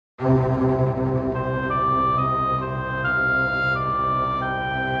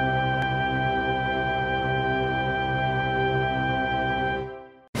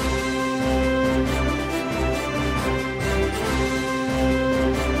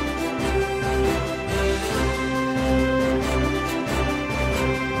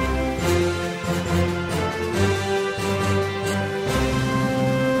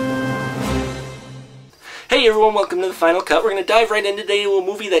everyone, welcome to The Final Cut. We're going to dive right into today to a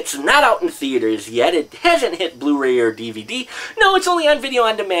movie that's not out in theaters yet. It hasn't hit Blu-ray or DVD. No, it's only on video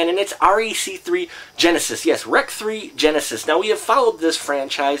on demand, and it's REC3 Genesis. Yes, Rec 3 Genesis. Now, we have followed this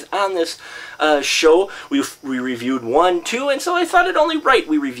franchise on this show. We reviewed 1, 2, and so I thought it only right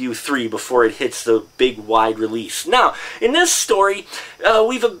we review 3 before it hits the big, wide release. Now, in this story,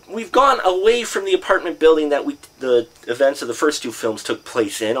 we've gone away from the apartment building that the events of the first 2 films took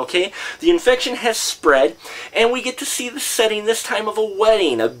place in, okay? The infection has spread, and we get to see the setting this time of a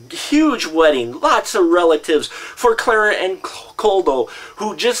wedding, a huge wedding, lots of relatives for Clara and Coldo,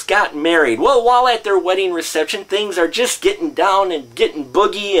 who just got married. Well, while at their wedding reception, things are just getting down and getting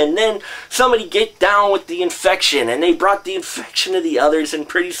boogie, and then somebody get down with the infection, and they brought the infection to the others, and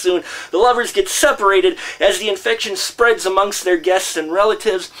pretty soon the lovers get separated as the infection spreads amongst their guests and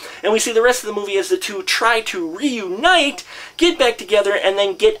relatives, and we see the rest of the movie as the two try to reunite, get back together, and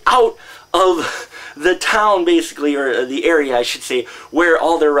then get out of the town, basically, or the area, I should say, where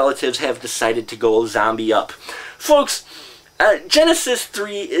all their relatives have decided to go zombie up. Folks, Genesis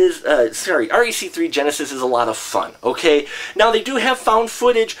 3 is, REC3 Genesis is a lot of fun, okay? Now, they do have found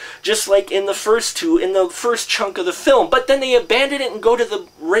footage, just like in the first 2, in the first chunk of the film, but then they abandon it and go to the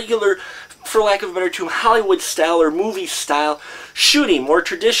regular, for lack of a better term, Hollywood style or movie style shooting, more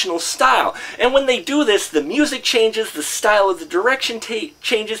traditional style. And when they do this, the music changes, the style of the direction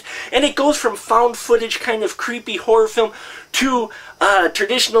changes, and it goes from found footage kind of creepy horror film to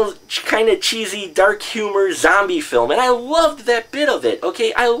traditional kind of cheesy dark humor zombie film. And I loved that bit of it,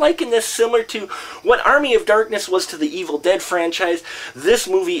 okay? I liken this similar to what Army of Darkness was to the Evil Dead franchise. This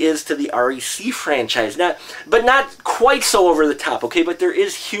movie is to the REC franchise. But not quite so over the top, okay? But there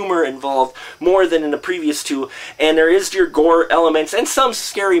is humor involved more than in the previous 2, and there is your gore elements and some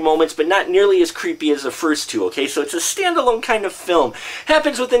scary moments, but not nearly as creepy as the first 2, okay? So it's a standalone kind of film.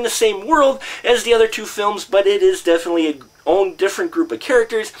 Happens within the same world as the other 2 films, but it is definitely a own different group of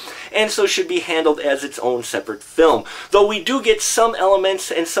characters, and so should be handled as its own separate film. Though we do get some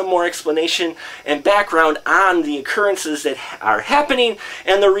elements and some more explanation and background on the occurrences that are happening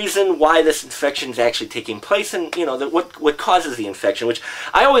and the reason why this infection is actually taking place, and you know what causes the infection. Which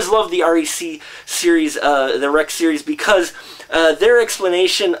I always love the REC series, the Rec series, because their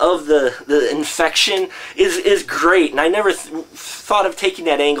explanation of the infection is great, and I never thought of taking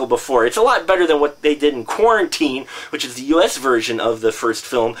that angle before. It's a lot better than what they did in Quarantine, which is the US version of the first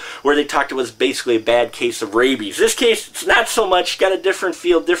film, where they talked it was basically a bad case of rabies. This case, it's not so much, got a different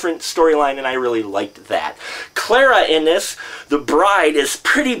feel, different storyline, and I really liked that. Clara in this, the bride, is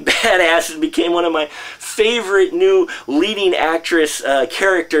pretty badass and became one of my favorite new leading actress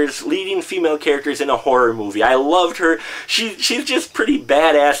characters, leading female characters in a horror movie. I loved her. She's just pretty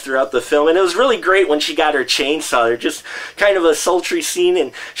badass throughout the film, and it was really great when she got her chainsaw. They're just kind of a sultry scene,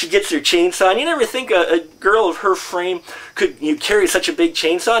 and she gets her chainsaw, and you never think a girl of her frame could carry such a big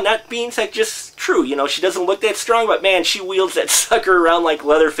chainsaw, and that being said, just true. You know, she doesn't look that strong, but man, she wields that sucker around like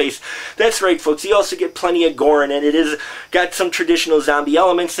Leatherface. That's right, folks. You also get plenty of gore in it. It is got some traditional zombie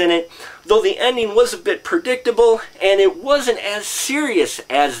elements in it, though the ending was a bit predictable, and it wasn't as serious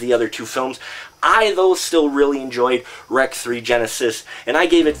as the other 2 films. I, though, still really enjoyed Rec 3 Genesis, and I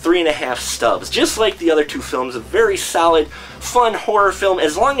gave it 3.5 stubs. Just like the other 2 films, a very solid, fun horror film,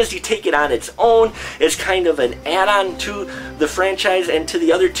 as long as you take it on its own as kind of an add-on to the franchise and to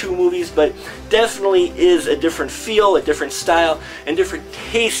the other 2 movies, but definitely is a different feel, a different style, and different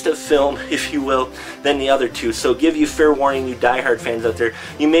taste of film, if you will, than the other 2. So give you fair warning, you diehard fans out there,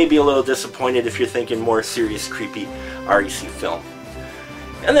 you may be a little disappointed if you're thinking more serious, creepy REC film.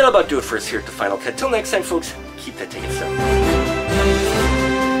 And that'll about do it for us here at The Final Cut. Till next time, folks, keep that ticket selling.